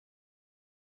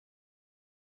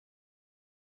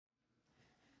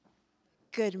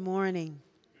Good morning.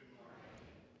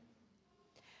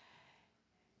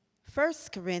 1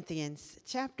 Corinthians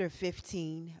chapter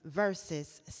 15,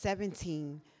 verses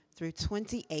 17 through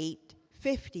 28,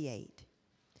 58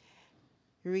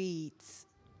 reads,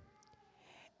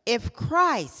 If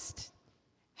Christ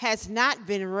has not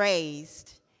been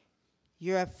raised,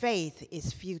 your faith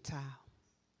is futile.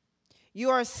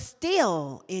 You are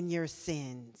still in your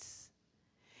sins.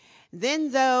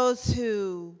 Then those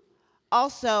who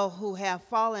have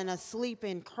fallen asleep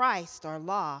in Christ are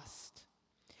lost.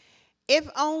 If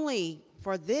only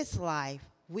for this life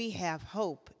we have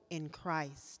hope in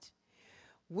Christ.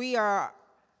 We are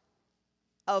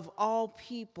of all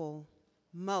people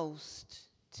most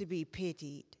to be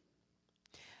pitied.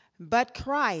 But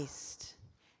Christ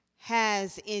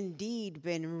has indeed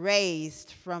been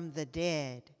raised from the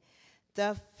dead,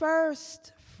 the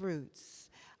first fruits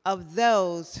of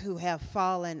those who have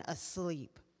fallen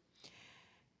asleep.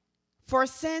 For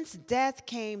since death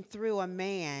came through a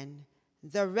man,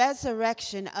 the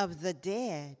resurrection of the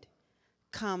dead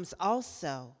comes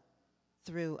also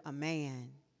through a man.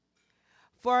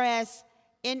 For as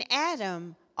in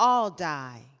Adam all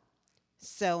die,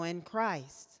 so in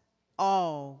Christ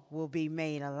all will be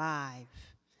made alive.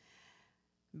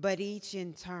 But each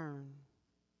in turn,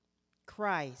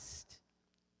 Christ,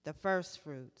 the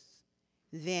firstfruits.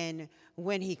 Then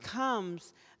when he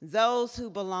comes, those who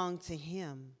belong to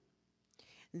him.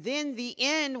 Then the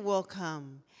end will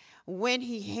come when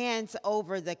he hands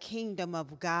over the kingdom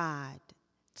of God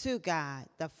to God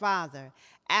the Father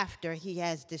after he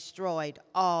has destroyed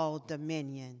all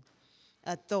dominion,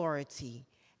 authority,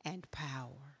 and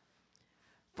power.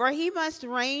 For he must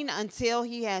reign until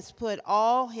he has put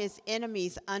all his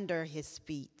enemies under his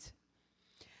feet.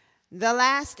 The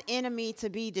last enemy to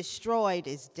be destroyed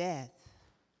is death.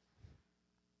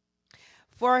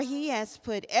 For he has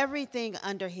put everything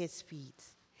under his feet.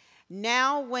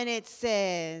 Now when it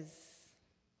says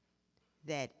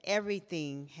that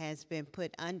everything has been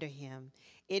put under him,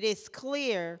 it is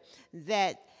clear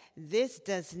that this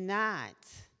does not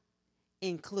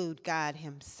include God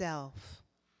himself,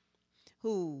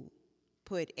 who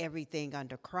put everything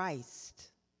under Christ.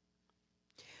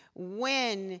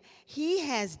 When he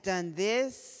has done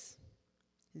this,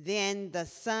 then the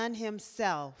Son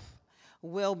himself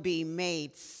will be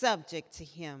made subject to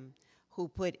him who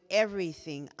put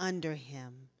everything under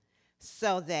him,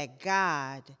 so that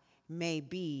God may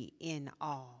be in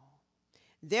all.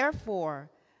 Therefore,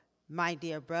 my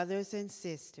dear brothers and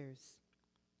sisters,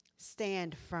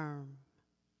 stand firm.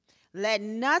 Let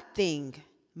nothing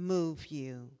move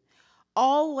you.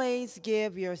 Always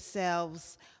give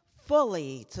yourselves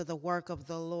fully to the work of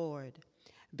the Lord,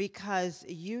 because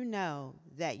you know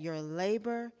that your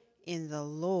labor in the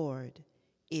Lord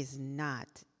is not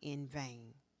in vain.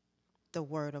 The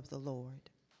word of the Lord.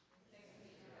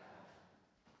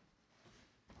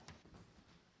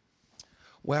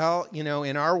 Well,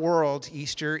 in our world,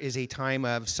 Easter is a time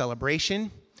of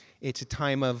celebration. It's a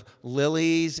time of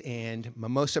lilies and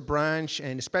mimosa brunch,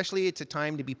 and especially it's a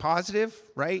time to be positive,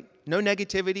 right? No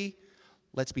negativity.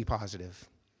 Let's be positive.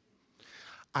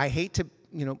 I hate to,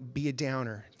 be a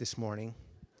downer this morning,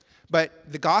 but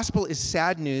the gospel is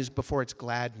sad news before it's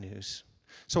glad news.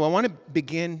 So I want to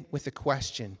begin with a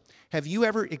question. Have you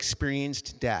ever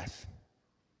experienced death?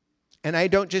 And I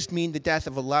don't just mean the death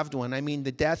of a loved one. I mean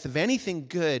the death of anything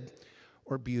good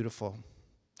or beautiful.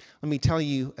 Let me tell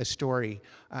you a story.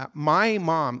 My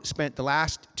mom spent the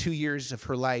last 2 years of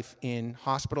her life in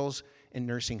hospitals and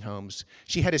nursing homes.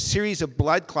 She had a series of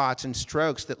blood clots and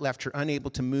strokes that left her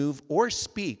unable to move or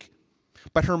speak.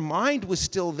 But her mind was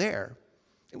still there.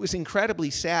 It was incredibly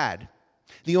sad.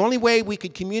 The only way we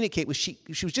could communicate was she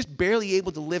was just barely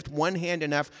able to lift one hand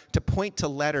enough to point to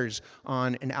letters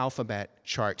on an alphabet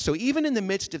chart. So even in the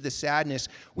midst of the sadness,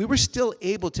 we were still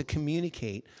able to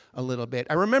communicate a little bit.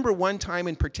 I remember one time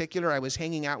in particular, I was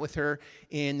hanging out with her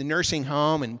in the nursing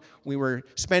home, and we were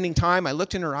spending time. I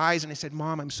looked in her eyes, and I said,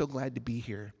 "Mom, I'm so glad to be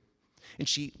here." And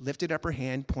she lifted up her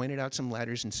hand, pointed out some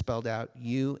letters, and spelled out,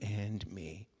 "You and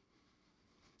me."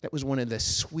 That was one of the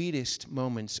sweetest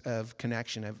moments of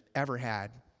connection I've ever had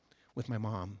with my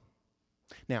mom.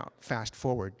 Now, fast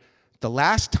forward. The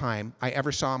last time I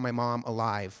ever saw my mom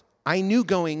alive, I knew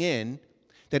going in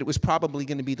that it was probably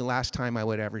going to be the last time I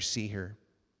would ever see her.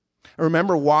 I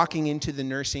remember walking into the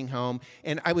nursing home,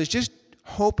 and I was just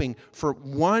hoping for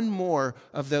one more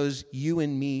of those you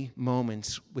and me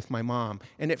moments with my mom.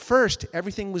 And at first,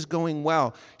 everything was going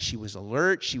well. She was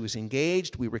alert, she was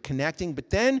engaged, we were connecting, but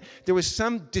then there was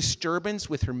some disturbance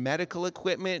with her medical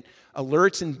equipment.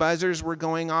 Alerts and buzzers were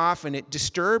going off, and it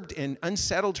disturbed and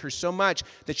unsettled her so much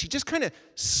that she just kind of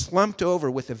slumped over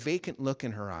with a vacant look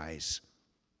in her eyes.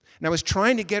 And I was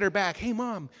trying to get her back. Hey,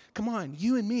 Mom, come on,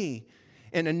 you and me.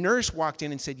 And a nurse walked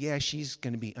in and said, yeah, she's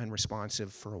going to be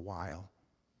unresponsive for a while.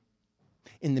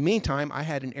 In the meantime, I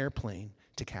had an airplane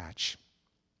to catch.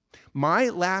 My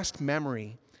last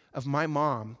memory of my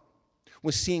mom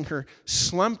was seeing her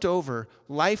slumped over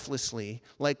lifelessly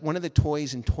like one of the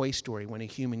toys in Toy Story when a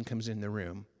human comes in the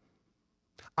room.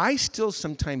 I still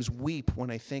sometimes weep when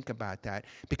I think about that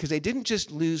because I didn't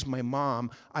just lose my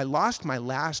mom, I lost my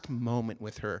last moment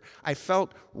with her. I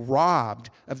felt robbed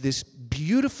of this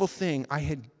beautiful thing I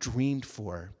had dreamed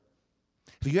for.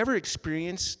 Have you ever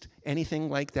experienced anything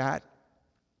like that?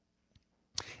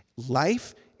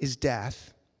 Life is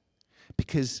death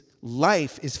because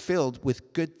life is filled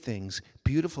with good things,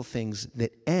 beautiful things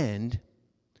that end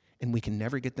and we can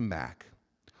never get them back.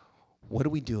 What do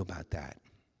we do about that?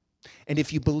 And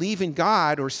if you believe in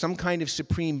God or some kind of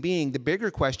supreme being, the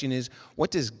bigger question is, what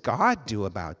does God do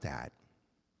about that?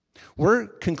 We're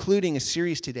concluding a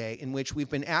series today in which we've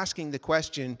been asking the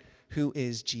question, who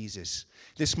is Jesus?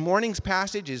 This morning's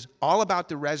passage is all about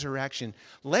the resurrection.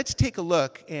 Let's take a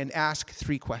look and ask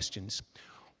 3 questions.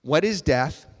 What is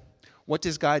death? What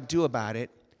does God do about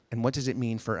it? And what does it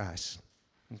mean for us?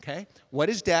 Okay? What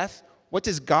is death? What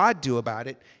does God do about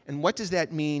it? And what does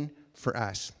that mean for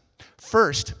us?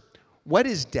 First, what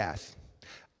is death?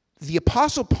 The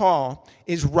Apostle Paul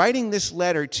is writing this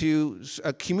letter to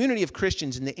a community of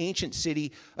Christians in the ancient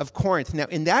city of Corinth. Now,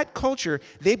 in that culture,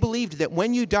 they believed that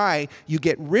when you die, you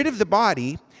get rid of the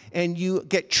body and you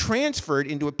get transferred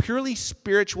into a purely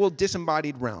spiritual,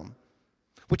 disembodied realm,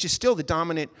 which is still the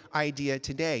dominant idea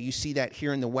today. You see that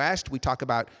here in the West. We talk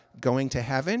about going to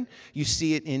heaven. You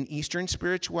see it in Eastern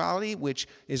spirituality, which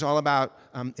is all about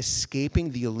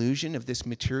escaping the illusion of this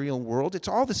material world. It's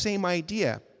all the same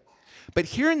idea. But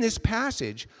here in this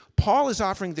passage, Paul is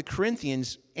offering the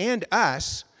Corinthians and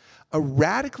us a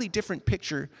radically different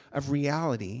picture of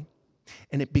reality,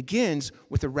 and it begins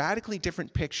with a radically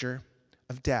different picture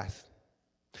of death.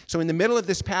 So in the middle of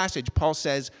this passage, Paul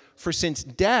says, "For since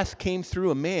death came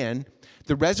through a man,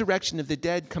 the resurrection of the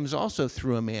dead comes also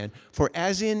through a man. For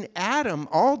as in Adam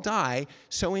all die,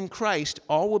 so in Christ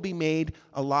all will be made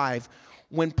alive."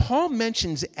 When Paul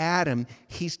mentions Adam,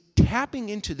 he's tapping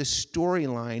into the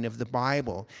storyline of the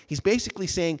Bible. He's basically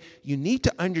saying, you need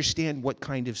to understand what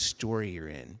kind of story you're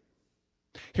in.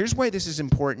 Here's why this is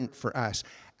important for us.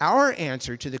 Our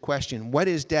answer to the question, what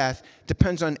is death,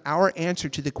 depends on our answer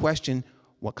to the question,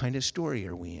 what kind of story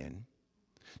are we in?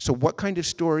 So what kind of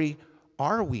story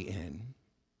are we in?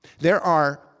 There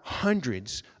are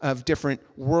hundreds of different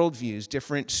worldviews,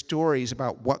 different stories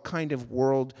about what kind of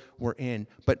world we're in.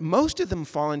 But most of them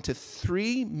fall into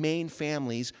 3 main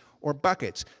families or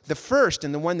buckets. The first,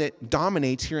 and the one that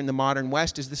dominates here in the modern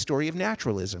West, is the story of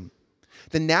naturalism.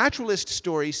 The naturalist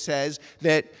story says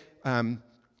that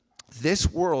this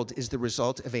world is the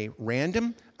result of a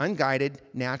random, unguided,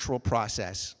 natural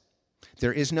process.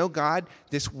 There is no God.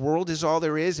 This world is all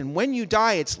there is. And when you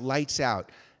die, it's lights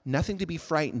out. Nothing to be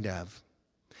frightened of.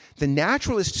 The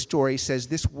naturalist story says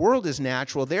this world is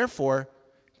natural, therefore,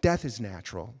 death is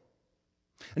natural.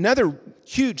 Another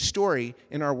huge story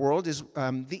in our world is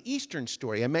the Eastern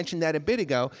story. I mentioned that a bit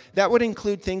ago. That would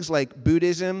include things like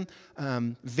Buddhism,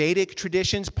 Vedic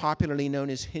traditions, popularly known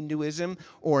as Hinduism,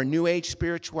 or New Age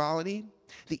spirituality.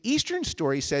 The Eastern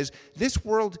story says this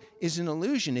world is an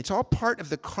illusion. It's all part of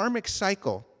the karmic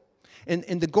cycle.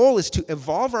 And the goal is to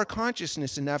evolve our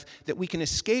consciousness enough that we can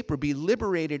escape or be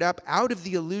liberated up out of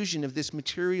the illusion of this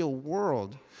material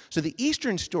world. So the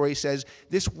Eastern story says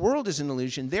this world is an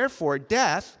illusion, therefore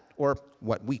death, or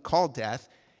what we call death,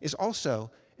 is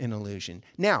also an illusion.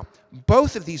 Now,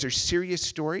 both of these are serious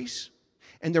stories,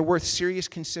 and they're worth serious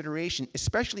consideration,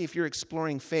 especially if you're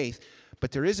exploring faith.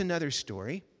 But there is another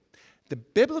story. The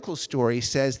biblical story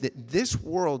says that this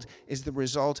world is the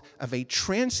result of a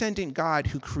transcendent God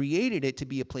who created it to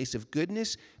be a place of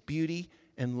goodness, beauty,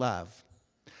 and love.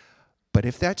 But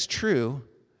if that's true,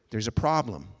 there's a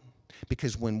problem.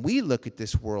 Because when we look at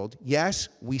this world, yes,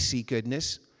 we see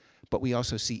goodness, but we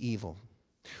also see evil.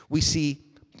 We see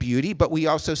beauty, but we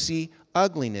also see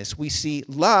ugliness. We see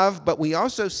love, but we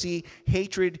also see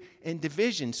hatred and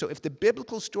division. So if the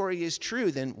biblical story is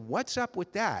true, then what's up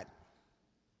with that?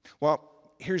 Well,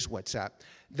 here's what's up.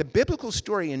 The biblical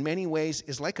story in many ways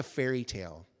is like a fairy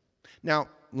tale. Now,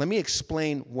 let me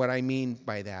explain what I mean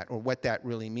by that, or what that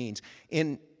really means.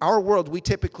 In our world, we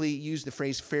typically use the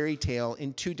phrase fairy tale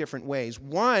in two different ways.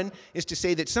 One is to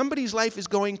say that somebody's life is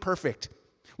going perfect.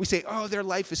 We say, oh, their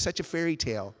life is such a fairy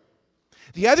tale.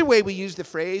 The other way we use the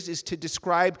phrase is to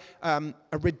describe a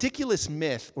ridiculous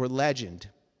myth or legend.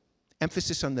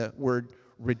 Emphasis on the word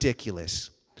ridiculous.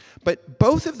 But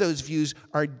both of those views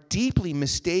are deeply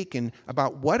mistaken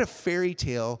about what a fairy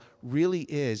tale really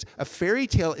is. A fairy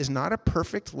tale is not a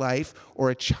perfect life or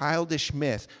a childish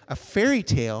myth. A fairy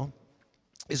tale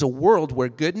is a world where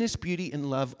goodness, beauty, and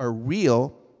love are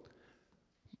real,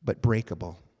 but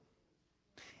breakable.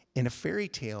 In a fairy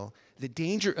tale, the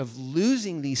danger of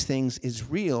losing these things is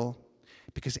real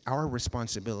because our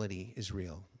responsibility is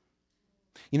real.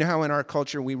 You know how in our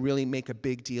culture we really make a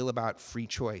big deal about free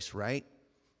choice, right?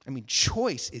 I mean,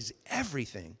 choice is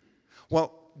everything.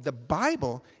 Well, the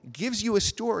Bible gives you a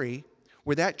story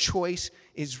where that choice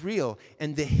is real.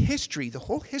 And the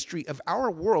whole history of our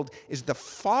world is the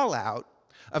fallout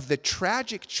of the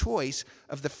tragic choice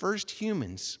of the first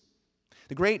humans.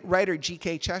 The great writer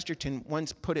G.K. Chesterton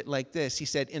once put it like this. He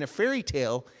said, in a fairy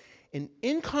tale, an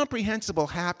incomprehensible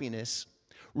happiness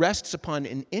rests upon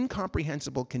an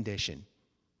incomprehensible condition.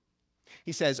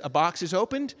 He says, a box is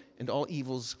opened and all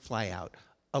evils fly out.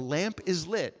 A lamp is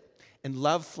lit and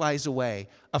love flies away.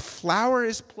 A flower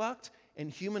is plucked and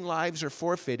human lives are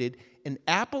forfeited. An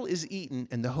apple is eaten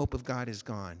and the hope of God is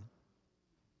gone.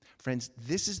 Friends,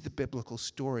 this is the biblical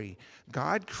story.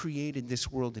 God created this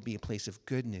world to be a place of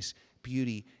goodness,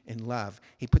 beauty, and love.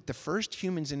 He put the first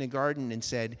humans in a garden and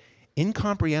said,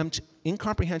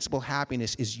 incomprehensible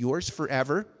happiness is yours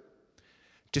forever.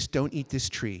 Just don't eat this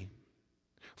tree.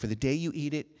 For the day you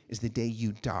eat it is the day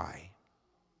you die.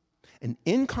 An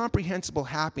incomprehensible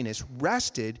happiness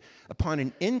rested upon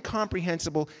an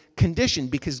incomprehensible condition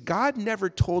because God never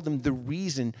told them the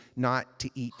reason not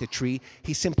to eat the tree.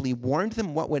 He simply warned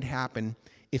them what would happen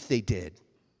if they did.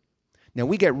 Now,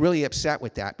 we get really upset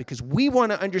with that because we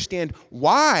want to understand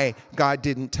why God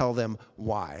didn't tell them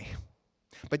why.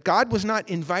 But God was not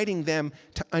inviting them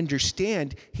to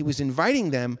understand. He was inviting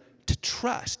them to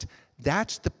trust.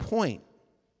 That's the point.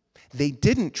 They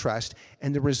didn't trust,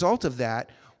 and the result of that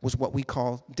was what we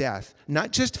call death.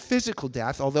 Not just physical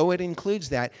death, although it includes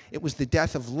that. It was the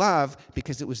death of love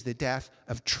because it was the death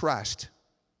of trust.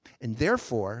 And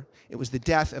therefore, it was the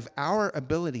death of our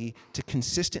ability to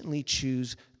consistently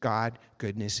choose God,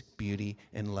 goodness, beauty,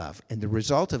 and love. And the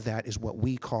result of that is what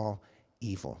we call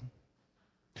evil.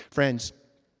 Friends,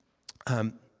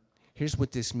 here's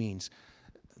what this means.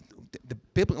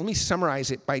 Let me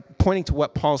summarize it by pointing to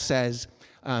what Paul says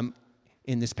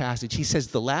in this passage. He says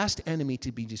the last enemy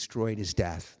to be destroyed is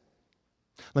death.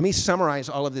 Let me summarize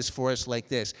all of this for us like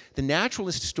this. The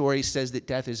naturalist story says that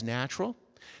death is natural.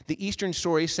 The Eastern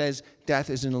story says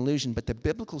death is an illusion, but the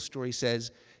biblical story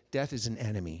says death is an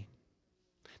enemy.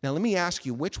 Now let me ask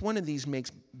you, which one of these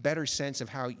makes better sense of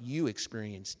how you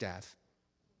experience death?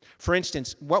 For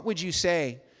instance, what would you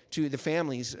say to the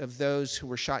families of those who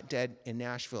were shot dead in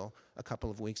Nashville a couple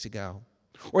of weeks ago?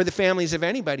 Or the families of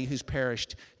anybody who's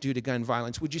perished due to gun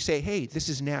violence? Would you say, hey, this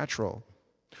is natural?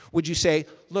 Would you say,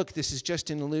 look, this is just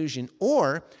an illusion?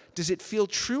 Or does it feel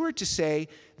truer to say,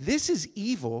 this is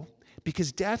evil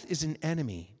because death is an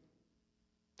enemy?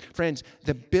 Friends,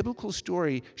 the biblical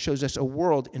story shows us a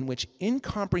world in which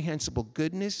incomprehensible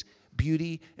goodness,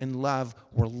 beauty, and love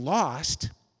were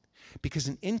lost because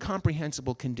an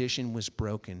incomprehensible condition was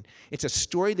broken. It's a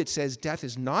story that says death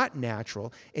is not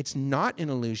natural. It's not an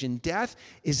illusion. Death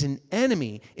is an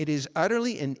enemy. It is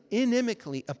utterly and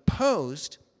inimically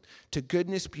opposed to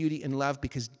goodness, beauty, and love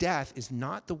because death is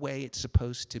not the way it's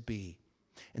supposed to be.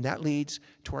 And that leads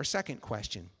to our second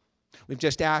question. We've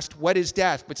just asked, what is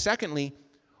death? But secondly,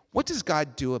 what does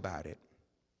God do about it?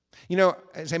 You know,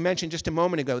 as I mentioned just a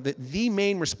moment ago, the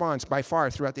main response by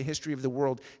far throughout the history of the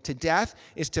world to death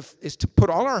is to put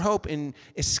all our hope in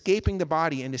escaping the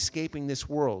body and escaping this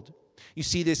world. You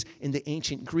see this in the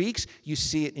ancient Greeks. You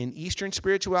see it in Eastern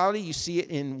spirituality. You see it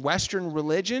in Western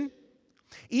religion.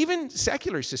 Even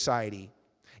secular society.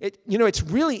 It's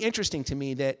really interesting to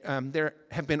me that there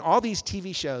have been all these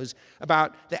TV shows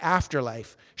about the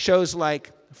afterlife. Shows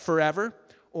like Forever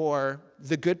or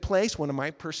The Good Place, one of my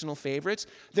personal favorites.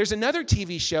 There's another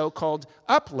TV show called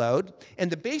Upload, and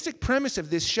the basic premise of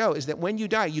this show is that when you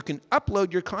die, you can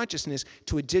upload your consciousness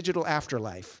to a digital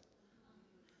afterlife.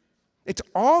 It's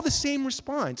all the same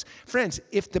response. Friends,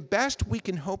 if the best we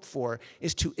can hope for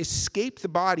is to escape the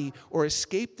body or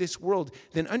escape this world,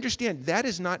 then understand that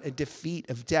is not a defeat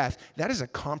of death. That is a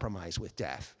compromise with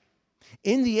death.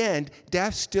 In the end,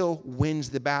 death still wins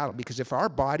the battle, because if our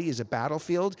body is a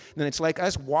battlefield, then it's like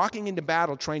us walking into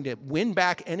battle trying to win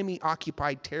back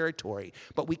enemy-occupied territory.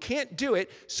 But we can't do it,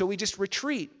 so we just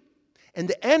retreat. And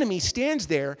the enemy stands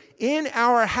there in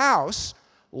our house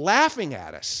laughing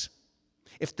at us.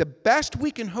 If the best we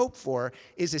can hope for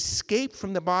is escape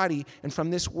from the body and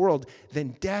from this world,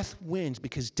 then death wins,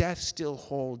 because death still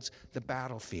holds the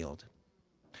battlefield.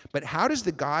 But how does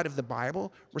the God of the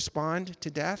Bible respond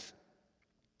to death?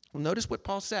 Well, notice what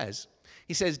Paul says.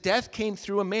 He says, death came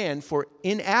through a man, for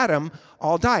in Adam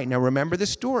all die. Now remember the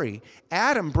story.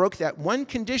 Adam broke that one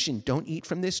condition, don't eat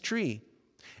from this tree.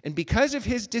 And because of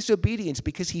his disobedience,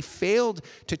 because he failed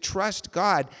to trust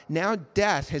God, now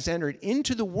death has entered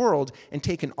into the world and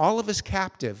taken all of us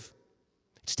captive.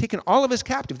 It's taken all of us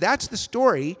captive. That's the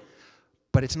story,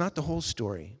 but it's not the whole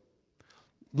story.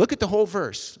 Look at the whole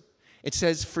verse. It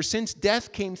says, for since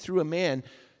death came through a man,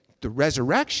 the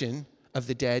resurrection of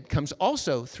the dead comes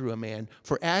also through a man.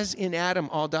 For as in Adam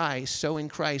all die, so in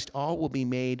Christ all will be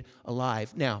made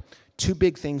alive. Now, two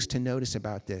big things to notice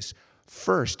about this.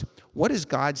 First, what is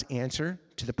God's answer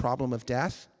to the problem of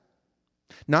death?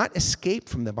 Not escape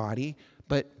from the body,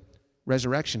 but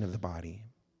resurrection of the body.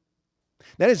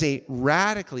 That is a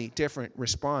radically different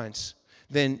response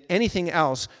than anything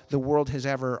else the world has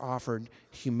ever offered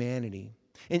humanity.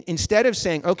 Instead of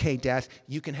saying, okay, death,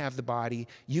 you can have the body,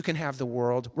 you can have the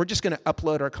world, we're just going to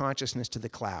upload our consciousness to the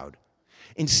cloud.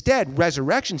 Instead,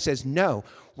 resurrection says, no,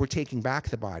 we're taking back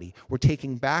the body. We're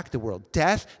taking back the world.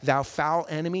 Death, thou foul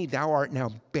enemy, thou art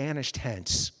now banished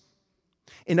hence.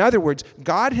 In other words,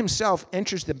 God himself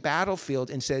enters the battlefield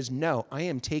and says, no, I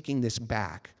am taking this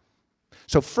back.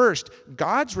 So first,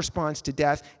 God's response to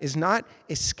death is not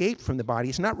escape from the body.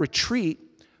 It's not retreat,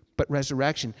 but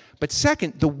resurrection. But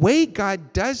second, the way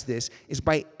God does this is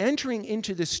by entering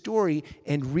into the story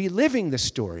and reliving the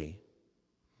story.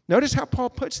 Notice how Paul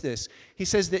puts this. He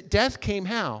says that death came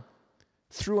how?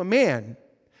 Through a man.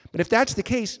 But if that's the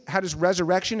case, how does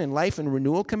resurrection and life and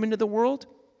renewal come into the world?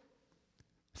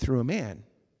 Through a man.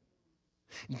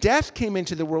 Death came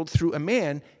into the world through a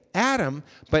man, Adam,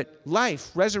 but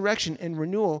life, resurrection, and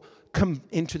renewal come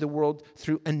into the world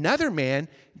through another man,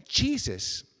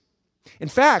 Jesus. In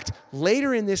fact,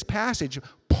 later in this passage,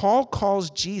 Paul calls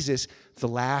Jesus the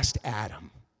last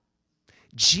Adam.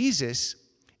 Jesus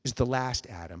is the last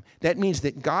Adam. That means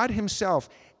that God himself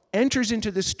enters into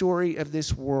the story of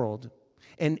this world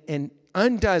and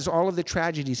undoes all of the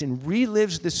tragedies and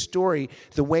relives the story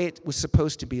the way it was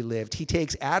supposed to be lived. He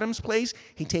takes Adam's place,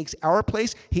 he takes our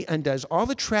place, he undoes all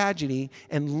the tragedy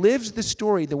and lives the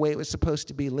story the way it was supposed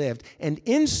to be lived. And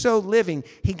in so living,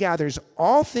 he gathers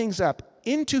all things up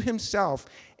into himself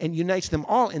and unites them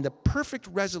all in the perfect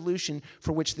resolution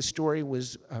for which the story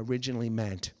was originally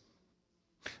meant.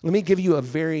 Let me give you a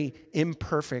very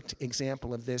imperfect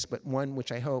example of this, but one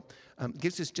which I hope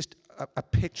gives us just a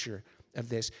picture of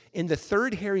this. In the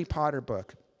third Harry Potter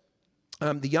book,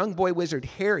 the young boy wizard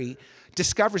Harry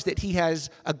discovers that he has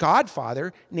a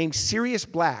godfather named Sirius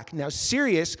Black. Now,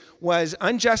 Sirius was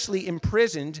unjustly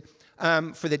imprisoned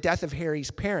for the death of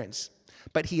Harry's parents.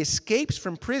 But he escapes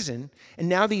from prison, and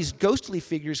now these ghostly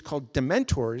figures called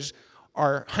Dementors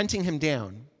are hunting him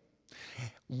down.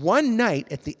 One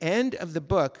night at the end of the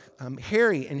book,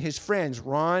 Harry and his friends,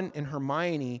 Ron and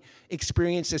Hermione,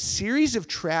 experience a series of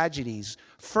tragedies.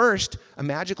 First, a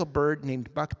magical bird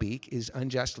named Buckbeak is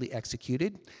unjustly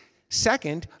executed.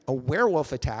 Second, a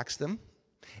werewolf attacks them.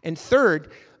 And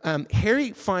third,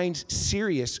 Harry finds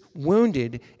Sirius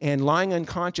wounded and lying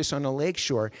unconscious on a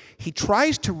lakeshore. He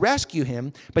tries to rescue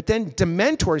him, but then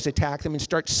Dementors attack them and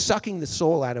start sucking the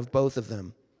soul out of both of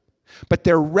them. But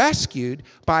they're rescued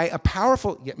by a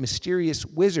powerful yet mysterious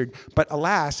wizard. But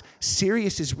alas,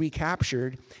 Sirius is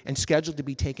recaptured and scheduled to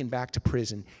be taken back to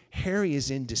prison. Harry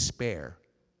is in despair.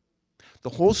 The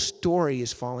whole story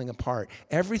is falling apart.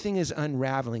 Everything is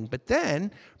unraveling. But then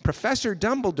Professor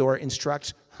Dumbledore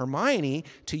instructs Hermione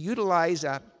to utilize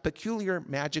a peculiar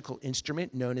magical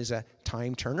instrument known as a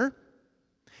time turner.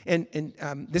 And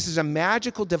this is a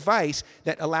magical device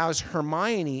that allows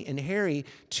Hermione and Harry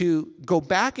to go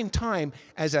back in time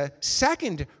as a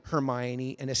second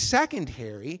Hermione and a second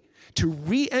Harry to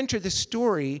re-enter the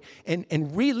story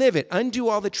and relive it, undo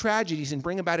all the tragedies, and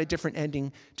bring about a different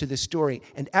ending to the story.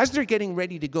 And as they're getting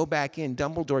ready to go back in,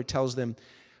 Dumbledore tells them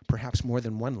perhaps more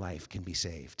than one life can be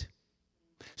saved.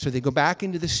 So they go back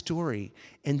into the story,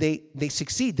 and they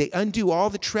succeed. They undo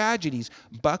all the tragedies.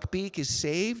 Buckbeak is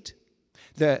saved.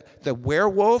 The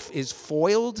werewolf is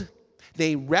foiled.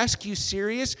 They rescue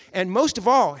Sirius. And most of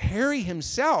all, Harry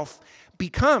himself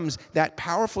becomes that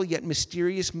powerful yet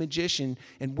mysterious magician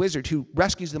and wizard who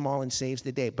rescues them all and saves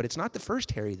the day. But it's not the first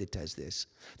Harry that does this.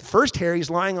 The first Harry is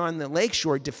lying on the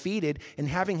lakeshore, defeated and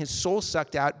having his soul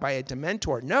sucked out by a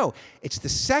Dementor. No, it's the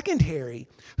second Harry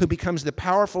who becomes the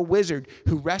powerful wizard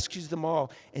who rescues them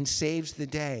all and saves the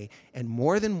day. And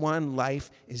more than one life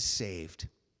is saved.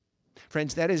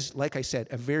 Friends, that is, like I said,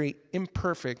 a very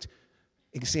imperfect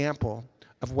example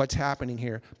of what's happening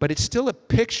here, but it's still a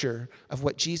picture of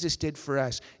what Jesus did for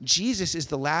us. Jesus is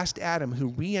the last Adam who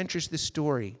re-enters the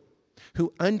story,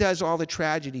 who undoes all the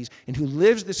tragedies, and who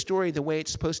lives the story the way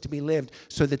it's supposed to be lived,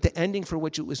 so that the ending for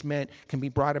which it was meant can be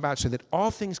brought about, so that all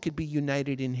things could be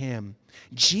united in him.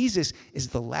 Jesus is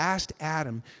the last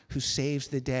Adam who saves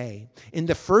the day. In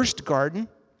the first garden,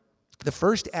 the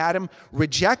first Adam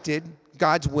rejected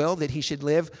God's will that he should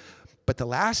live, but the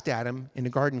last Adam, in a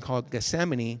garden called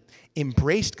Gethsemane,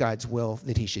 embraced God's will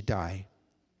that he should die.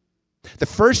 The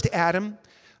first Adam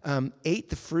ate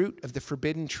the fruit of the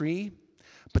forbidden tree,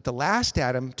 but the last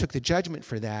Adam took the judgment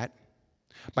for that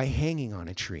by hanging on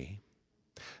a tree.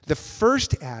 The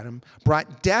first Adam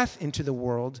brought death into the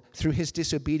world through his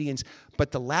disobedience,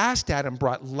 but the last Adam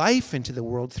brought life into the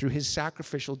world through his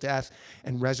sacrificial death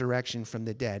and resurrection from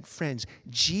the dead. Friends,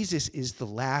 Jesus is the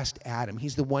last Adam.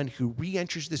 He's the one who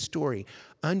re-enters the story,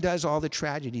 undoes all the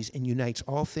tragedies, and unites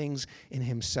all things in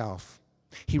himself.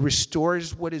 He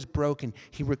restores what is broken.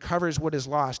 He recovers what is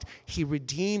lost. He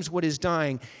redeems what is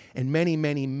dying, and many,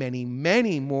 many, many,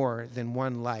 many more than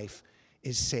one life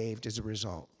is saved as a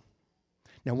result.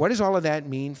 Now, what does all of that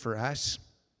mean for us?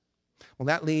 Well,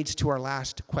 that leads to our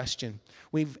last question.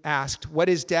 We've asked, what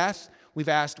is death? We've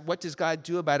asked, what does God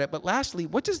do about it? But lastly,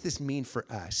 what does this mean for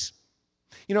us?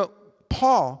 You know,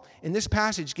 Paul, in this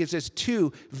passage, gives us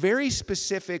two very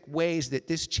specific ways that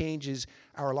this changes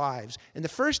our lives. And the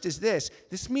first is this.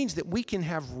 This means that we can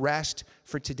have rest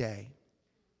for today.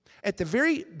 At the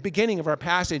very beginning of our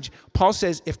passage, Paul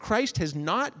says, if Christ has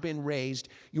not been raised,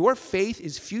 your faith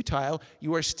is futile.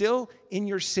 You are still in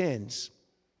your sins.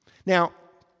 Now,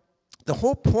 the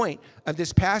whole point of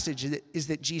this passage is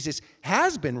that Jesus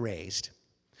has been raised.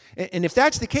 And if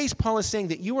that's the case, Paul is saying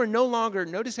that you are no longer,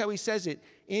 notice how he says it,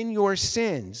 in your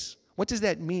sins. What does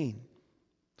that mean?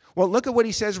 Well, look at what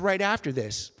he says right after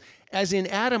this. As in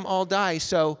Adam all die,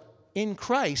 so in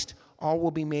Christ all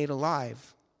will be made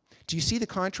alive. Do you see the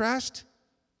contrast?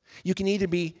 You can either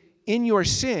be in your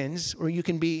sins or you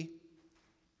can be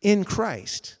in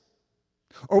Christ.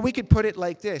 Or we could put it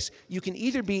like this. You can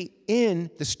either be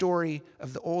in the story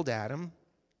of the old Adam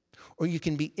or you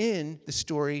can be in the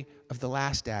story of the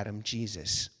last Adam,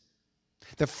 Jesus.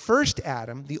 The first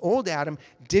Adam, the old Adam,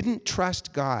 didn't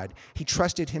trust God. He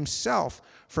trusted himself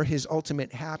for his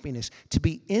ultimate happiness. To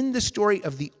be in the story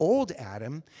of the old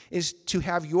Adam is to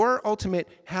have your ultimate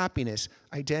happiness,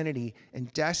 identity,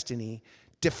 and destiny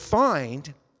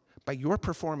defined by your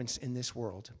performance in this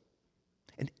world.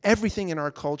 And everything in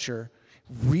our culture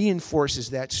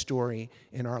reinforces that story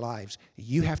in our lives.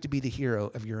 You have to be the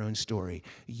hero of your own story.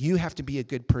 You have to be a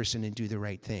good person and do the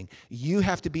right thing. You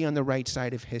have to be on the right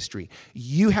side of history.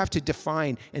 You have to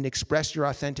define and express your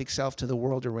authentic self to the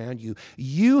world around you.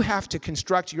 You have to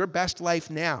construct your best life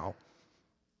now.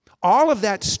 All of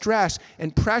that stress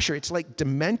and pressure, it's like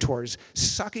dementors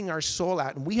sucking our soul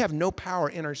out, and we have no power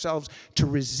in ourselves to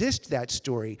resist that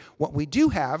story. What we do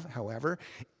have, however,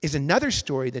 is another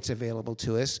story that's available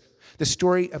to us, the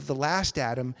story of the last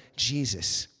Adam,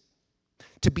 Jesus.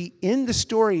 To be in the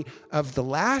story of the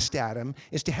last Adam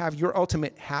is to have your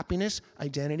ultimate happiness,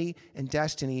 identity, and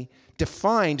destiny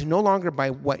defined no longer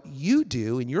by what you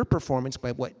do in your performance,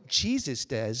 by what Jesus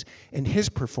does in his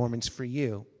performance for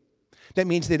you. That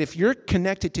means that if you're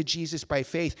connected to Jesus by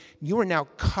faith, you are now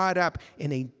caught up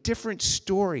in a different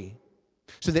story,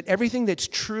 so that everything that's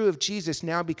true of Jesus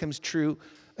now becomes true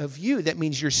of you. That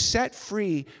means you're set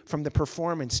free from the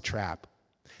performance trap.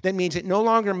 That means it no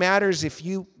longer matters if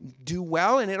you do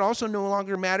well, and it also no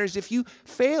longer matters if you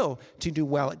fail to do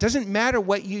well. It doesn't matter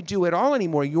what you do at all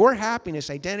anymore. Your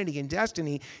happiness, identity, and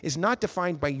destiny is not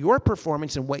defined by your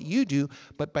performance and what you do,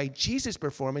 but by Jesus'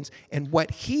 performance and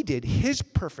what he did, his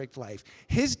perfect life,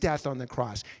 his death on the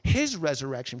cross, his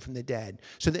resurrection from the dead,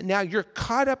 so that now you're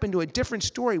caught up into a different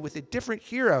story with a different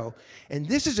hero. And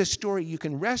this is a story you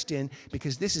can rest in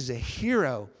because this is a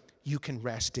hero you can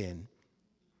rest in.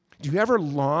 Do you ever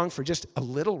long for just a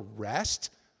little rest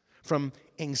from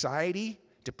anxiety,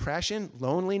 depression,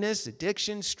 loneliness,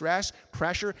 addiction, stress,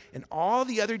 pressure, and all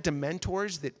the other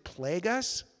dementors that plague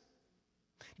us?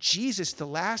 Jesus, the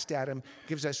last Adam,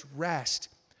 gives us rest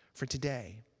for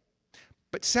today.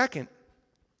 But second,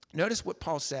 notice what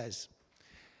Paul says.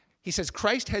 He says,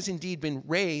 Christ has indeed been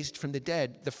raised from the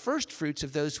dead, the first fruits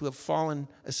of those who have fallen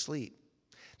asleep.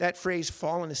 That phrase,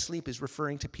 fallen asleep, is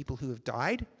referring to people who have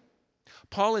died.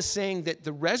 Paul is saying that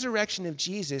the resurrection of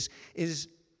Jesus is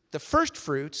the first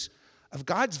fruits of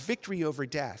God's victory over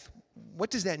death. What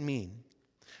does that mean?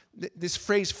 This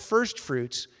phrase, first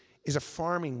fruits, is a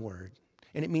farming word,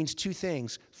 and it means two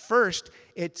things. First,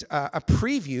 it's a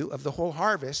preview of the whole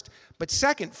harvest, but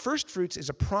second, first fruits is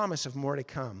a promise of more to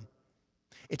come.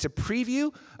 It's a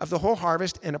preview of the whole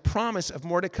harvest and a promise of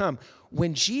more to come.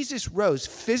 When Jesus rose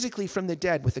physically from the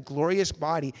dead with a glorious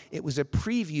body, it was a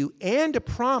preview and a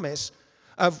promise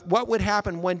of what would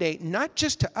happen one day, not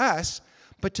just to us,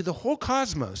 but to the whole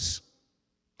cosmos.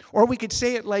 Or we could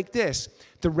say it like this: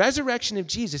 the resurrection of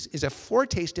Jesus is a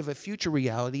foretaste of a future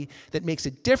reality that makes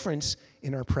a difference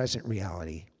in our present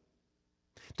reality.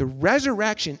 The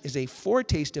resurrection is a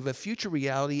foretaste of a future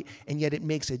reality, and yet it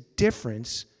makes a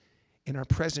difference in our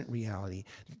present reality.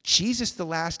 Jesus, the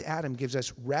last Adam, gives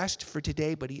us rest for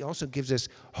today, but he also gives us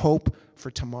hope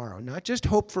for tomorrow. Not just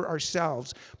hope for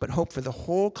ourselves, but hope for the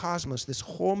whole cosmos, this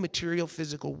whole material,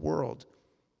 physical world.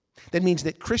 That means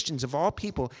that Christians of all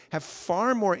people have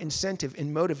far more incentive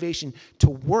and motivation to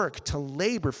work, to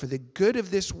labor for the good of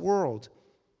this world.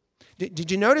 Did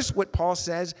you notice what Paul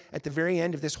says at the very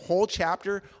end of this whole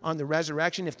chapter on the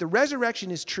resurrection? If the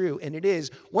resurrection is true, and it is,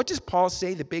 what does Paul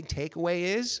say the big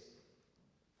takeaway is?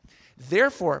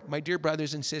 Therefore, my dear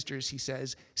brothers and sisters, he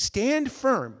says, stand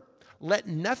firm. Let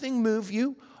nothing move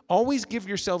you. Always give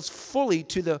yourselves fully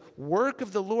to the work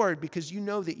of the Lord, because you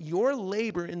know that your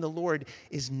labor in the Lord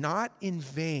is not in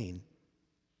vain.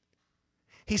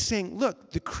 He's saying,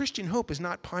 look, the Christian hope is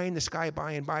not pie in the sky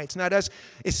by and by. It's not us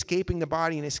escaping the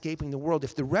body and escaping the world.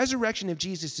 If the resurrection of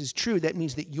Jesus is true, that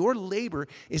means that your labor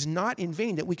is not in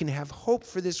vain, that we can have hope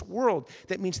for this world.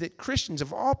 That means that Christians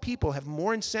of all people have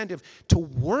more incentive to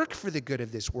work for the good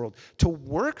of this world, to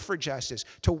work for justice,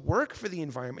 to work for the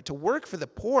environment, to work for the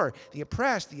poor, the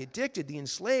oppressed, the addicted, the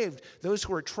enslaved, those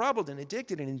who are troubled and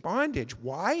addicted and in bondage.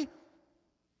 Why?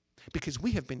 Because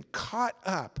we have been caught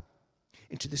up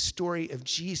into the story of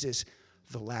Jesus,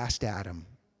 the last Adam.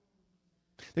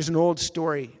 There's an old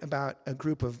story about a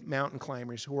group of mountain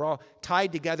climbers who were all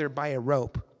tied together by a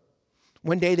rope.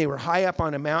 One day they were high up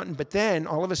on a mountain, but then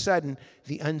all of a sudden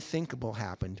the unthinkable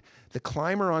happened. The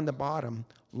climber on the bottom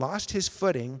lost his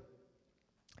footing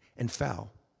and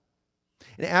fell.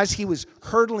 And as he was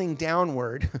hurtling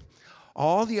downward,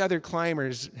 all the other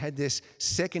climbers had this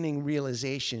sickening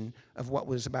realization of what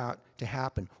was about to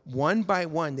happen. One by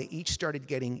one, they each started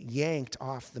getting yanked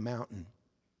off the mountain.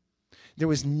 There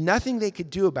was nothing they could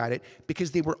do about it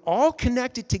because they were all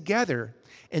connected together,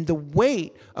 and the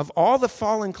weight of all the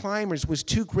fallen climbers was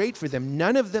too great for them.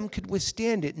 None of them could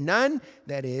withstand it. None,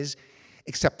 that is,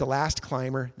 except the last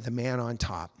climber, the man on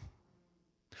top.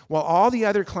 While all the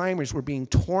other climbers were being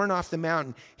torn off the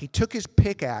mountain, he took his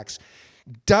pickaxe,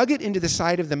 dug it into the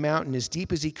side of the mountain as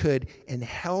deep as he could, and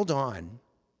held on.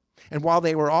 And while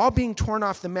they were all being torn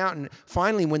off the mountain,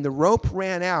 finally, when the rope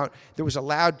ran out, there was a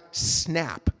loud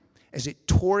snap as it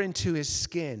tore into his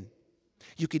skin.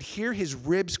 You could hear his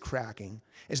ribs cracking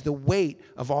as the weight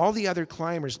of all the other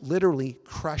climbers literally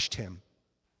crushed him.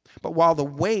 But while the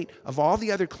weight of all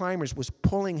the other climbers was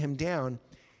pulling him down,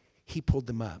 he pulled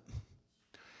them up.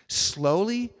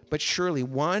 Slowly but surely,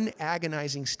 one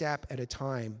agonizing step at a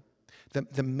time,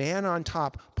 the man on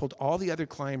top pulled all the other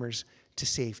climbers to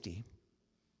safety.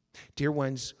 Dear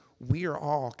ones, we are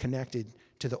all connected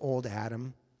to the old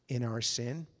Adam in our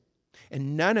sin,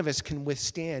 and none of us can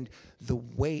withstand the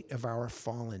weight of our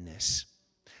fallenness.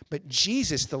 But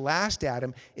Jesus, the last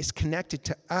Adam, is connected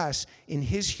to us in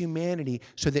his humanity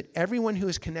so that everyone who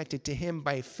is connected to him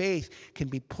by faith can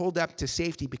be pulled up to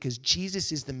safety because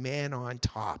Jesus is the man on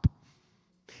top.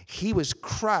 He was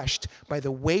crushed by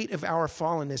the weight of our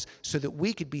fallenness so that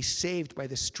we could be saved by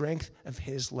the strength of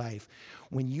his life.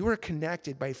 When you are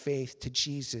connected by faith to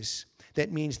Jesus,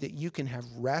 that means that you can have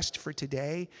rest for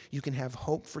today, you can have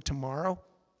hope for tomorrow.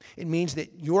 It means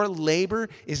that your labor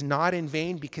is not in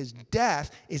vain because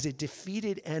death is a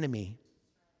defeated enemy.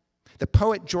 The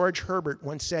poet George Herbert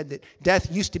once said that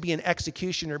death used to be an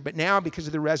executioner, but now because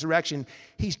of the resurrection,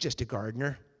 he's just a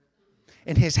gardener.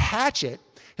 And his hatchet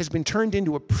has been turned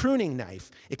into a pruning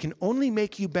knife. It can only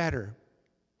make you better.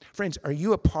 Friends, are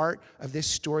you a part of this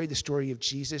story, the story of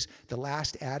Jesus, the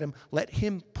last Adam? Let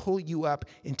him pull you up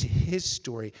into his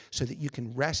story so that you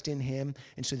can rest in him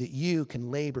and so that you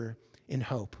can labor in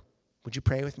hope. Would you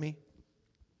pray with me?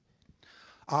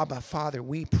 Abba, Father,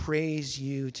 we praise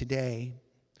you today,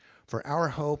 for our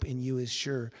hope in you is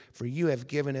sure, for you have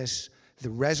given us the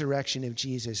resurrection of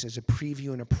Jesus as a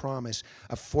preview and a promise,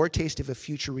 a foretaste of a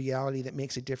future reality that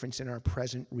makes a difference in our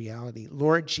present reality.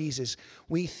 Lord Jesus,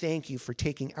 we thank you for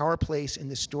taking our place in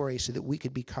the story so that we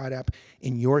could be caught up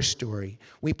in your story.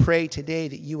 We pray today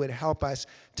that you would help us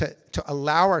to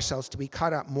allow ourselves to be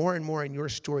caught up more and more in your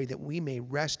story, that we may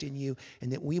rest in you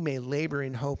and that we may labor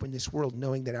in hope in this world,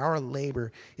 knowing that our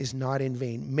labor is not in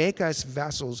vain. Make us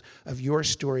vessels of your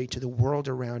story to the world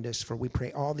around us, for we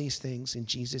pray all these things in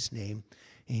Jesus' name.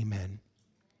 Amen.